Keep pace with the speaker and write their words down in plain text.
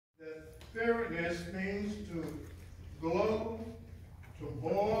Spiritness means to glow, to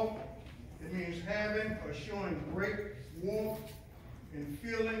boil. It means having or showing great warmth and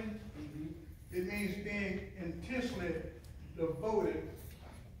feeling. It means being intensely devoted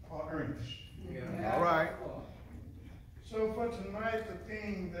or earnest. Yeah. All right. So for tonight, the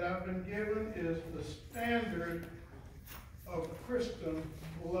theme that I've been given is the standard of Christian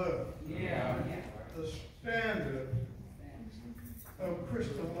love. Yeah. The standard of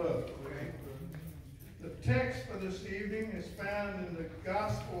Christian love. The text for this evening is found in the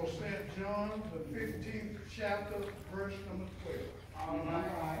Gospel of St. John, the 15th chapter, verse number 12. All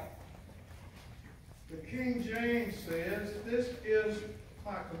right. The King James says, "This is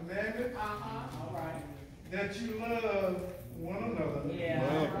my commandment, All right. that you love one another Yeah.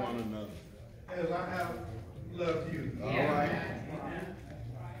 Love one another. as I have loved you." All right.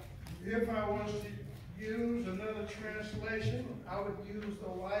 If I was to use another translation, I would use the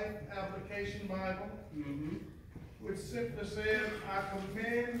Life Application Bible, which simply says, "I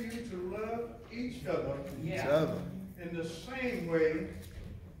command you to love each other Each other. in the same way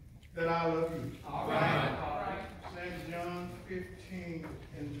that I love you." All right. St. John 15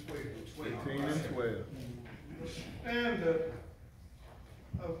 and 12. 15 and 12. The standard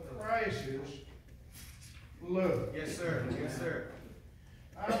of Christ's love. Yes, sir. Yes, sir.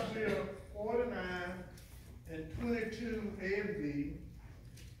 Isaiah 49 and 22 A and B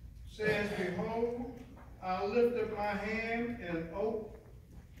says, "Behold, I lift up my hand in an oath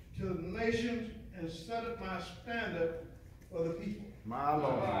to the nations and set up my standard for the people." My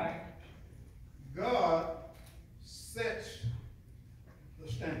Lord. God sets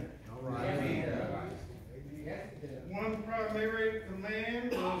the standard. All right. One primary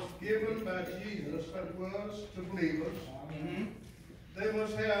command was given by Jesus, that was to believers. They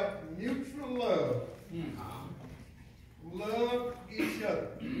must have mutual love. Love each other.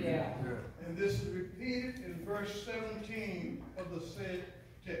 Yeah. And this is repeated in verse 17 of the said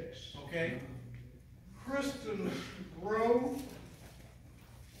text. Okay. Christians grow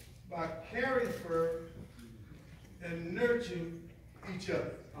by caring for and nurturing each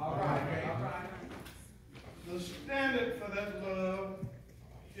other. All right. The standard for that love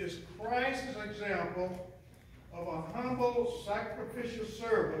is Christ's example of a humble sacrificial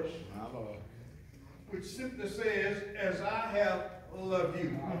service, My Lord. which simply says, "As I have loved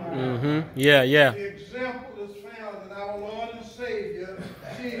you." Yeah. The example is found in our Lord and Savior,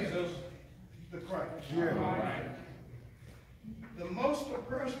 Jesus the Christ. Yeah. The most a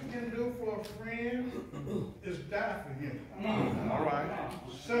person can do for a friend is die for him. All right.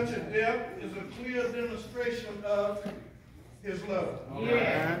 Such a death is a clear demonstration of his love.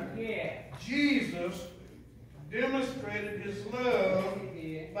 Yeah. Jesus demonstrated his love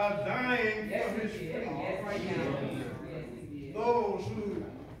by dying Yes, for his he did. friends, Yes, he did. those who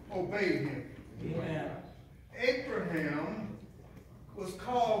obeyed him. Yeah. Abraham was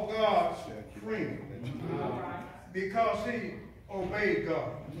called God's friend because he obeyed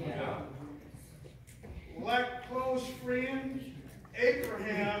God. Yeah. Like close friends,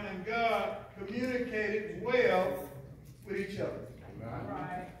 Abraham and God communicated well with each other.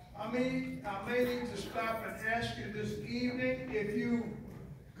 Right. I may need to stop and ask you this evening if you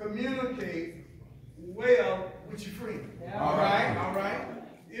communicate well with your friend. All right.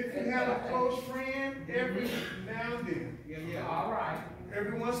 If you have a close friend, every now and then, All right.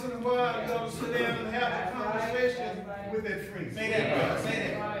 every once in a while, you got to sit down and have a conversation with that friend. Say that, brother.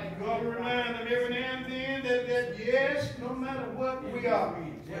 Say that. You got to remind them every now and then that yes, no matter what we are,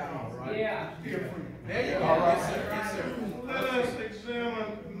 Yeah. be a friend. There you go. All right. Yes, sir. Yes, sir. Let us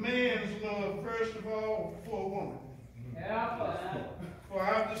examine man's love first of all for a woman. Yeah. For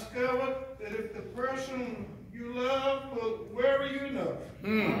I've discovered that if the person you love will worry you enough,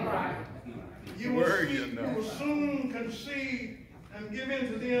 All right. you will, Worry you you enough. will soon concede and give in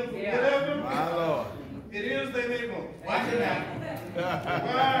to them for Yeah. whatever My Lord. it is they may want. Watch it now.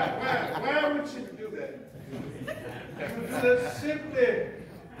 Why would you do that? You would do that simply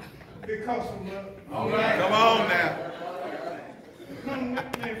because of love. All right. Come on now. Come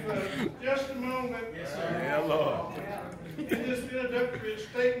with me for just a moment. Yes, sir. Yeah, Lord. In this introductory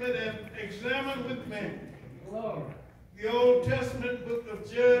statement and examine with me Glory. the Old Testament book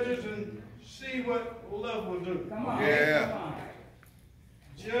of Judges and see what love will do. Come on. Yeah. Come on.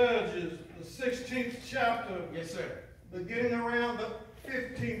 Judges, the 16th chapter, Yes, sir. beginning around the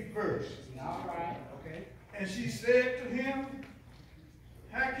 15th verse. All right. Okay. And she said to him,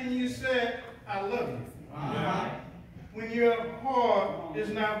 "How can you say, I love you, All right. when your heart is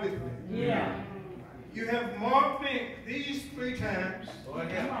not with me? Yeah. You have marked me these 3 times, Go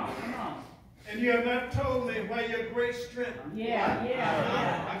ahead. Come on. and you have not told me why your great strength Yeah.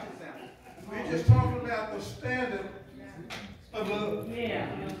 Watch it sound. is talking about the standard of love. Yeah.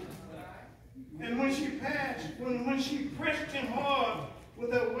 And when she passed, when she pressed him hard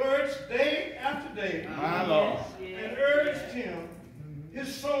with her words day after day, My Lord. and urged him,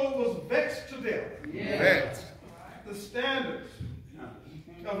 his soul was vexed to death. Vexed. The standards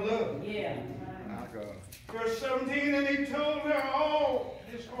of love. Yeah. My God. Verse 17, and he told her all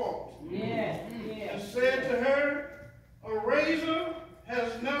his heart, Yeah. and said to her, a razor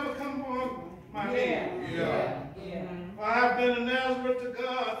has never come upon my head. Yeah. For I have been a Nazareth to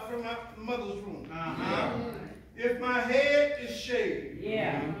God from my mother's womb. If my head is shaved,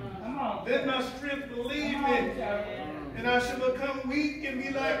 Yeah. Come on. then my strength will leave Come on, me, sir. and I shall become weak and be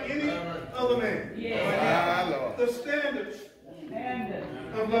like any other man. Yeah. My Lord. The standards Standard.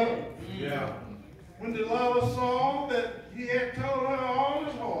 of love. Yeah. When Delilah saw that he had told her all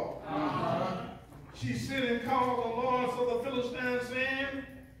his heart, she sent and called the lords of the Philistines, saying,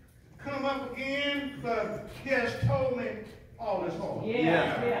 come up again, but he has told me all his heart.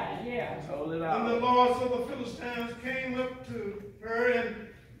 Yeah. Told it And the lords of the Philistines came up to her and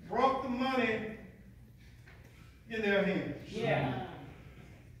brought the money in their hands, Yeah.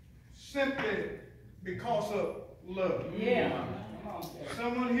 simply because of love. Yeah. Come on, sir.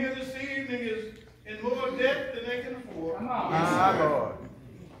 Someone here this evening is in more debt than they can afford. Come on. My Lord.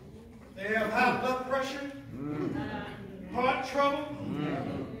 They have high blood pressure, heart trouble,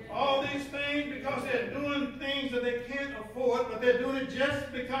 all these things because they're doing things that they can't afford, but they're doing it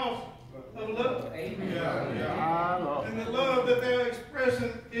just because of love. My Lord. And the love that they're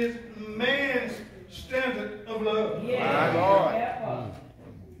expressing is man's standard of love. Yeah. My Lord. Yeah.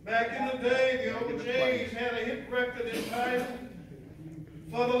 Back in the day, the OJs had a hit record entitled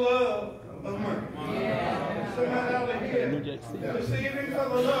For the Love of Money. Yeah. Somebody out of here this evening for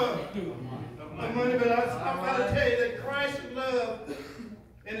the love of money, but I've got to tell you that Christ's love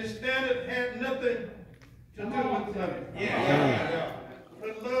and his standard had nothing to do with money.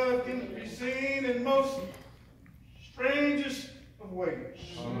 But love can be seen in most strangest of ways.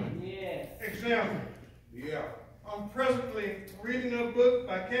 Yeah. Example, I'm presently reading a book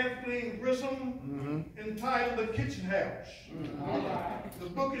by Kathleen Grissom entitled The Kitchen House. All right. The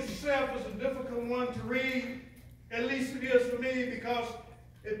book itself is a difficult one to read, at least it is for me, because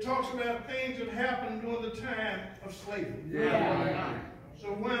it talks about things that happened during the time of slavery. Yeah. So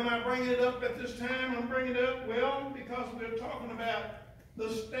why am I bringing it up at this time? I'm bringing it up, well, because we're talking about the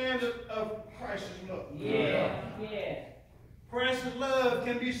standard of Christ's love. Yeah. Christ's love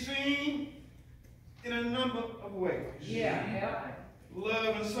can be seen in a number of ways. Yeah.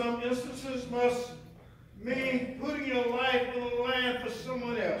 Love in some instances must mean putting your life on the line for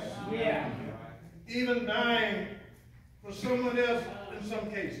someone else. Yeah. Even dying for someone else in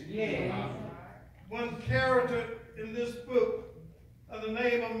some cases. Yeah. One character in this book, of the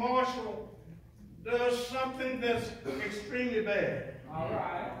name of Marshall, does something that's extremely bad. All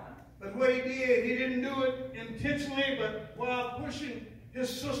right. But what he did, he didn't do it intentionally, but while pushing his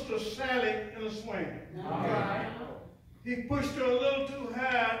sister Sally in a swing. All right. He pushed her a little too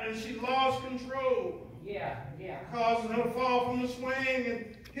high and she lost control, Yeah. causing her to fall from the swing and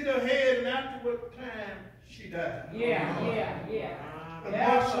hit her head, and after what time she died. Yeah. But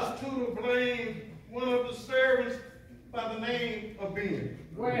Marshall's tutor blamed one of the servants by the name of Ben.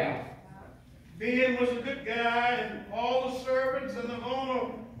 Well. Ben was a good guy, and all the servants and the owner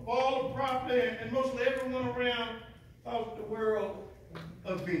of all the property and mostly everyone around thought the world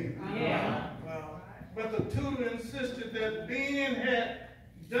of Ben. Yeah. But the tutor insisted that Ben had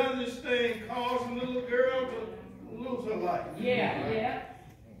done this thing, causing the little girl to lose her life. Yeah.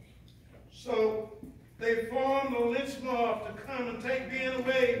 So they formed a lynch mob to come and take Ben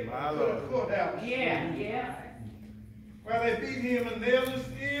away to the courthouse. Yeah. While they beat him and nailed his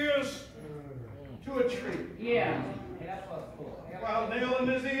ears to a tree. Yeah. That's what's cool. While nailing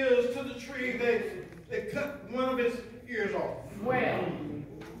his ears to the tree, they cut one of his ears off. Well.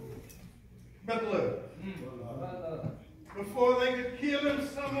 But look, before they could kill him,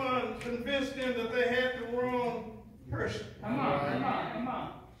 someone convinced them that they had the wrong person. Come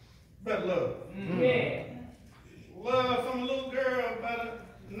on. But love. Yeah. Love from a little girl by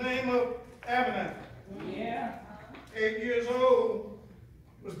the name of Abinah, Yeah. 8 years old,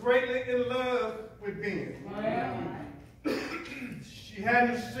 was greatly in love with Ben. Well. She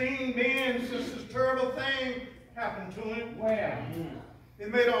hadn't seen Ben since this terrible thing happened to him. Well.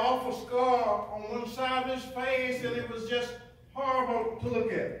 It made an awful scar on one side of his face, and it was just horrible to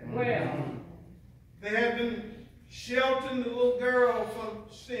look at. Well. They had been sheltering the little girl from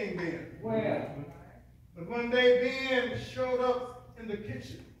seeing Ben. Well. But one day Ben showed up in the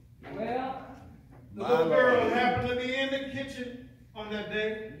kitchen. Well. The little girl happened to be in the kitchen on that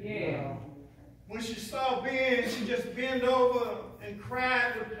day. Yeah. when she saw Ben, she just bent over and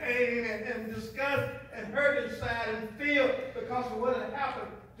cried with pain and disgust and hurt inside and fear because of what had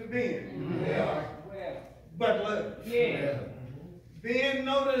happened to Ben. Well. But love. Yeah. Ben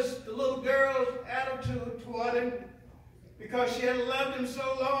noticed the little girl's attitude toward him because she had loved him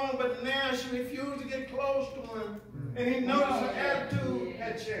so long, but now she refused to get close to him. And he noticed her attitude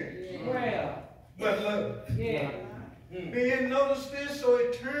had changed. Well. But love. Yeah. Ben noticed this, so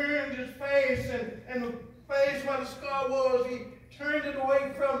he turned his face, and the face where the scar was, he turned it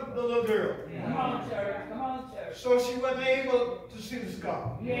away from the little girl. Come on, church. Come on, church. So she wasn't able to see the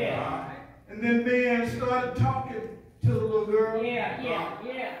scar. Yeah. And then Ben started talking to the little girl.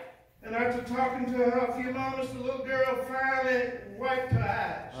 Yeah. And after talking to her a few moments, the little girl finally wiped her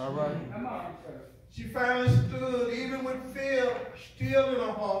eyes. All right. Come on, church. She finally stood, even with fear still in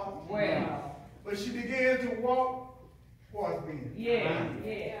her heart. Well. But she began to walk towards Ben. Yeah.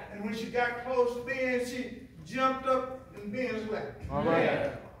 And when she got close to Ben, she jumped up in Ben's lap. All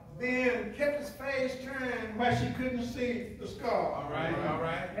right. Ben kept his face turned where she couldn't see the scar. All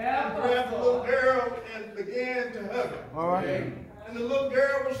right. And grabbed the little girl and began to hug her. All right. And the little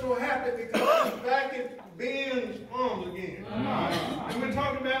girl was so happy because she was back in Ben's arms again. And we're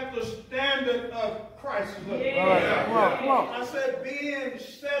talking about the standard of Christ's love. All right. Come on. I said Ben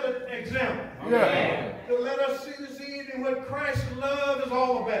set an example. Yeah. To let us see this evening what Christ's love is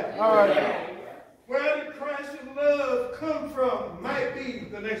all about. All right. Where did Christ's love come from might be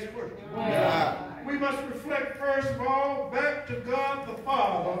the next question. Yeah. We must reflect first of all back to God the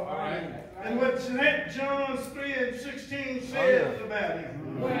Father and what John 3:16 says about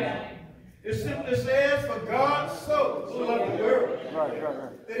him. Well. It simply says, for God so loved the world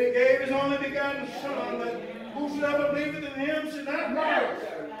Right. that he gave his only begotten Son, that whosoever believeth in him should not perish,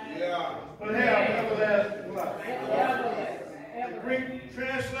 but have everlasting life. The Greek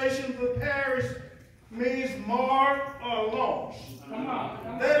translation for perish means marred or lost. Come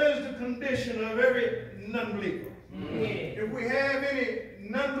on. That is the condition of every non-believer. Yeah. If we have any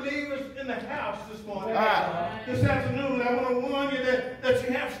non-believers in the house this morning, Ah. this afternoon, I want to warn you that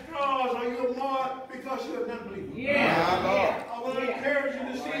you have scars or you're marred because you're a non-believer. Yeah. I want to encourage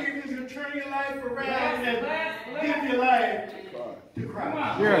you this evening to turn your life around and give your life to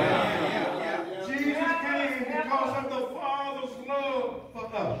Christ. Jesus came because of the Father's love for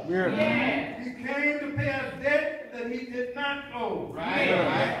us. Yeah. He came to pay a debt that he did not owe.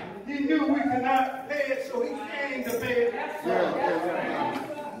 Right. He knew we could not pay it, so he came to pay it.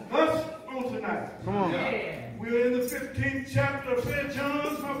 Thus, on tonight, Come on. we're in the 15th chapter of St.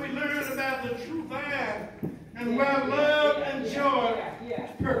 John's, where we learn about the true vine and where love and joy is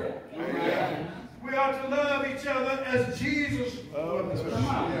perfect. We are to love each other as Jesus loved us.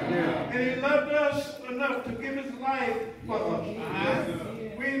 And he loved us enough to give his life for us.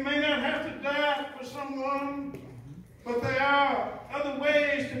 We may not have to die for someone, but there are other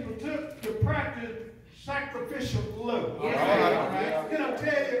ways to practice sacrificial love. Can I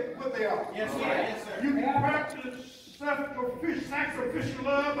tell you what they are? Yes, sir. You can practice sacrificial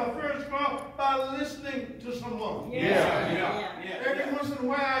love first of all by listening to someone. Every once in a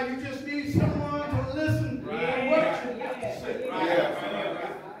while, you just need someone to listen to what you have to say.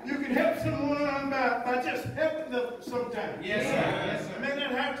 You can help someone by just helping them sometimes. Yes, sir. It may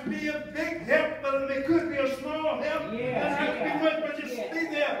not have to be a big help, but it could be a small help. It doesn't have to be much, but just be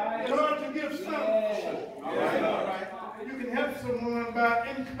there in order to give something. You can help someone by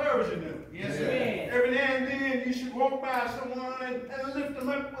encouraging them. Yes, sir. Every now and then, you should walk by someone and lift them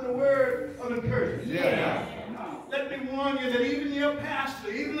up with a word of encouragement. Let me warn you that even your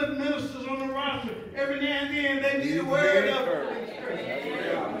pastor, even the ministers on the roster, every now and then they need a word of encouragement.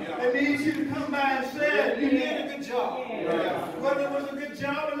 They need you to come by and say, you did a good job. Whether it was a good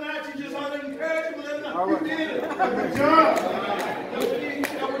job or not, you just ought to encourage them and let them know you did a good job.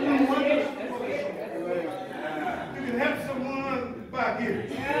 You can help someone by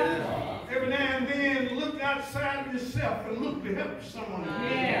giving. Every now and then, look outside of yourself and look to help someone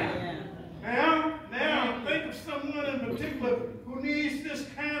else. Now, think of someone in particular who needs this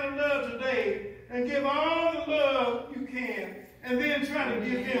kind of love today, and give all the love you can, and then try to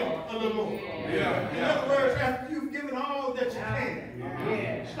give them a little more. In other words, after you've given all that you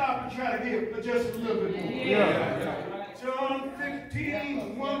can, stop and try to give just a little bit more. John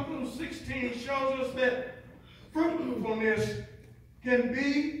 15, 1 through 16 shows us that fruitfulness can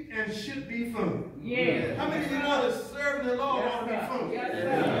be and should be fun. How many of you know that serving the Lord ought to be fun? You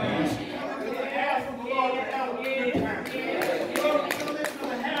should come into the house of the Lord and have a good time. Come into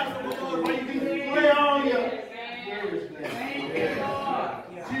the house of the Lord where you can play all your words.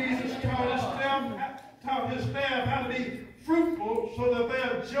 Jesus taught his staff how to be fruitful so that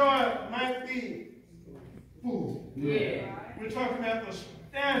their joy might be full. Yeah. We're talking about the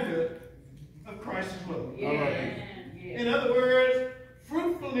standard of Christ's love. Yeah. In other words,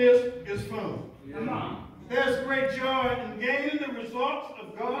 fruitfulness is fun. Come on. There's great joy in gaining the results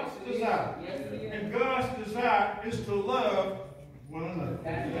of God's desire. And God's desire is to love one another.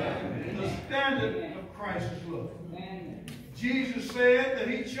 The standard of Christ's love. Jesus said that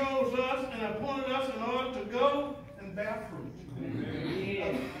he chose us and appointed us in order to go and bear fruit.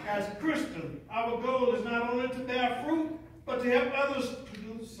 As Christians, our goal is not only to bear fruit, but to help others to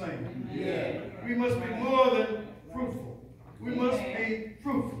do the same. We must be more than fruitful. We must be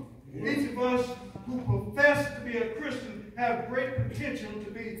fruitful. Each of us who profess to be a Christian have great potential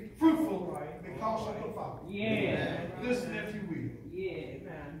to be fruitful because of the Father. Listen if you will.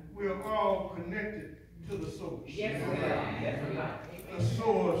 We are all connected to the source. The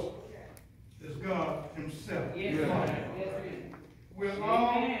source is God himself. We're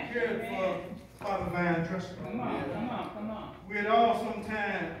all cared for by the vine dresser. Come on. We'd all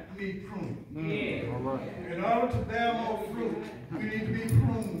sometimes need pruning. In order to bear more fruit, we need to be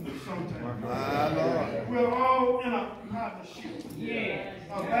pruned sometimes. We're all in a partnership.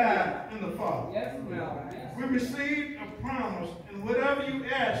 Abide in the Father. We received a promise, and whatever you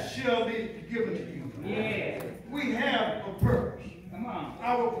ask shall be given to you. We have a purpose.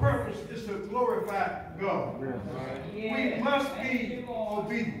 Our purpose is to glorify God. We must be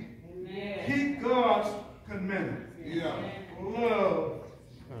obedient. Keep God's commandment. Love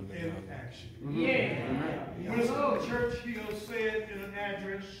in action. Winston Churchill said in an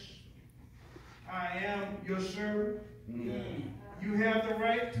address, I am your servant. You have the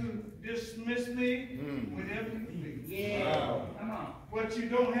right to dismiss me whenever you please. What you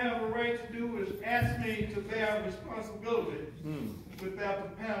don't have a right to do is ask me to bear responsibility without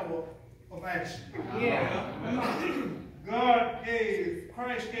the power of action.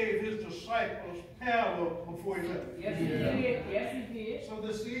 Christ gave his disciples power before he left. Yes, he did. So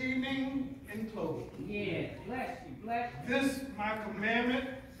this evening, in closing, Bless you. this my commandment,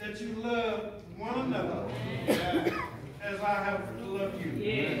 that you love one another as I have loved you.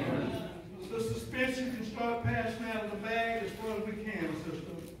 Sister Spence, you can start passing out of the bag as far as we can,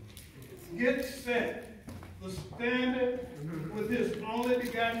 sister. Get set. The standard with his only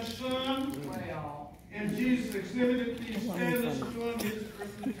begotten Son. And Jesus exhibited these standards during his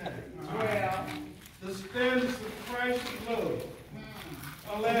earthly time. The standards of Christ's love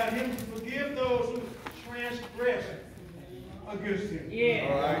allowed him to forgive those who transgressed against him.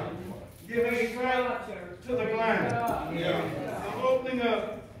 Giving sight to the blind. The opening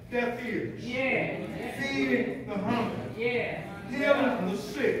of deaf ears. Feeding the hungry. Healing the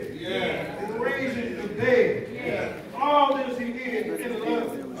sick. Raising the dead. All this he did in love.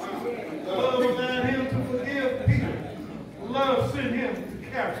 Love allowed him to forgive Peter. Love sent him to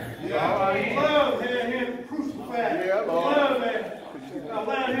Calvary. Love had him crucified. Love had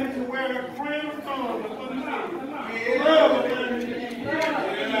allowed him to wear a crown of thorns upon his head. Love allowed him to be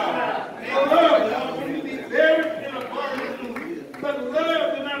buried. Love allowed him to be buried in a barn. But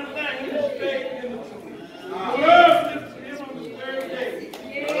love did not allow him to stay in the tomb. Love lifted him on the third day.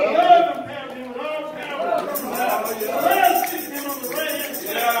 Love empowered him with all power. Love sent him on the right hand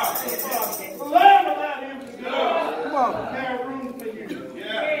side. Love allowed him to go. There are rooms for you.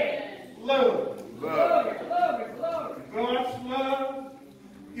 Love. God's love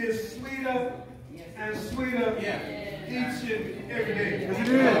is sweeter and sweeter each and every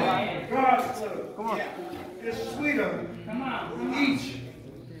day. God's love is sweeter each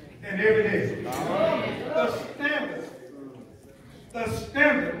and every day. The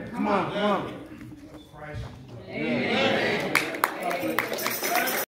standard. Come on. Christ. Amen.